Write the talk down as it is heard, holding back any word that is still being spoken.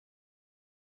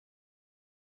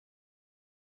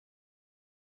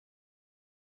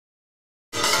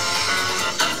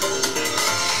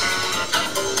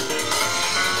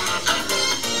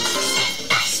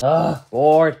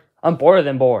Bored. I'm bored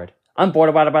than bored. I'm bored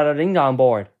about a ding dong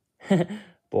bored.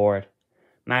 Bored.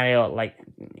 Mario, like,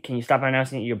 can you stop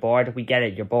announcing that you're bored? We get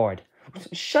it, you're bored.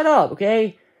 Shut up,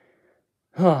 okay?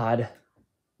 God.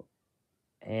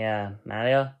 Yeah,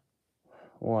 Mario?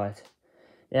 What?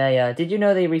 Yeah. Did you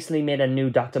know they recently made a new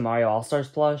Dr. Mario All-Stars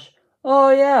plush? Oh,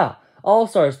 yeah.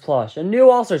 All-Stars plush. A new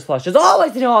All-Stars plush. There's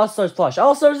always a new All-Stars plush.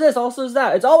 All-Stars this, All-Stars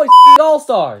that. It's always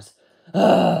All-Stars.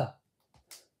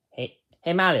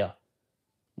 Hey, Mario.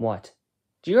 What?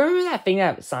 Do you remember that thing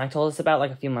that Sonic told us about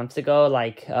like a few months ago?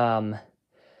 Like, what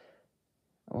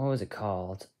was it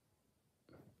called?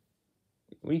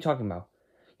 What are you talking about?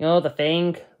 You know, the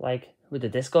thing, like, with the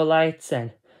disco lights,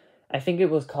 and I think it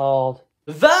was called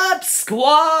Vab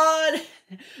Squad!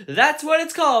 That's what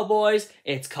it's called, boys.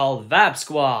 It's called Vab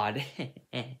Squad.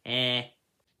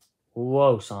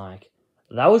 Whoa, Sonic.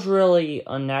 That was really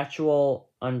unnatural,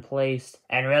 unplaced,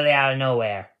 and really out of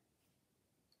nowhere.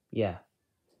 Yeah.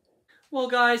 Well,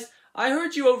 guys, I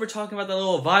heard you over talking about the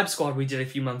little Vibe Squad we did a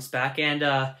few months back, and,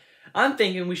 I'm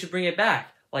thinking we should bring it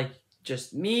back. Like,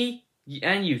 just me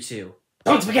and you two.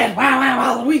 Don't forget,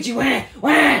 Waluigi,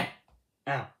 wah!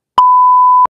 Ow.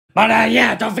 But,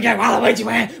 yeah, don't forget Waluigi,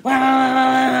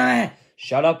 wah!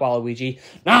 Shut up, Waluigi.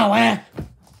 No, wah!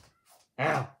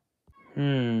 Ow.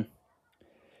 You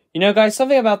know, guys,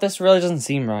 something about this really doesn't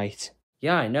seem right.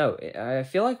 Yeah, I know. I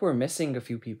feel like we're missing a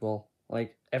few people.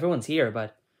 Like, everyone's here,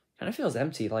 but kind of feels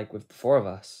empty, like, with the four of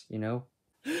us, you know?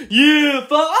 Yeah,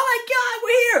 fo! Oh my god,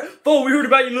 we're here! Fo, we heard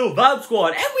about your little Vibe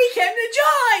Squad, and we came to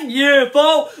join! Yeah,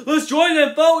 fo! Let's join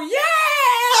them, fo! Yeah!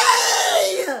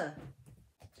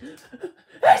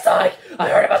 Hey, Sonic! I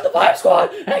heard about the Vibe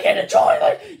Squad, and I came to join!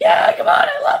 Like, yeah, come on,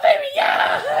 I love baby,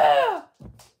 yeah!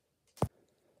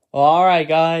 Alright,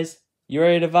 guys. You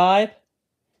ready to vibe?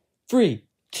 3,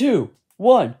 2,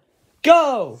 1,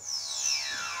 go!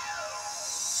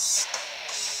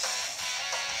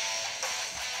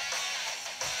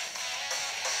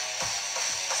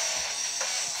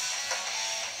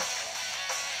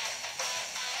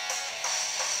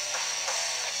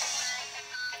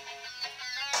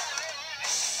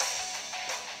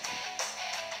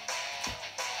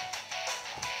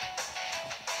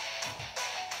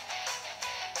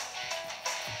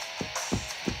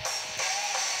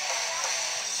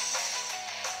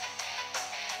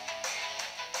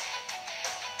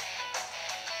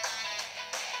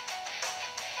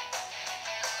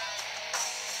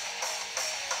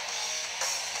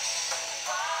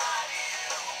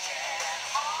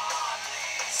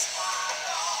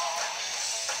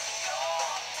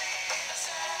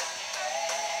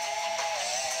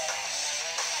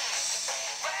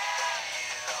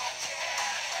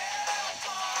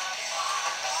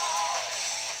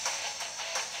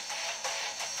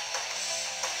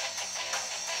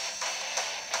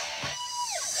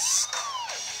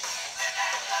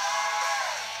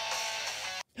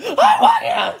 I'm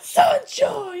walking on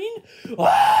sunshine!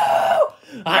 Wow!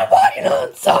 I'm walking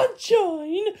on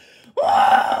sunshine!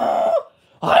 Wow!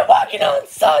 I'm walking on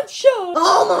sunshine!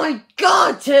 Oh my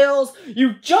god, Tails!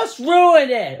 You just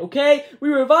ruined it, okay? We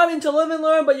were vibing to live and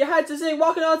learn, but you had to sing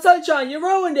Walking on Sunshine. You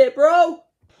ruined it, bro!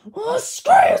 Oh,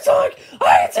 screw you, Sonic!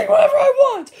 I can sing whatever I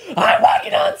want! I'm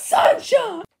walking on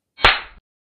sunshine!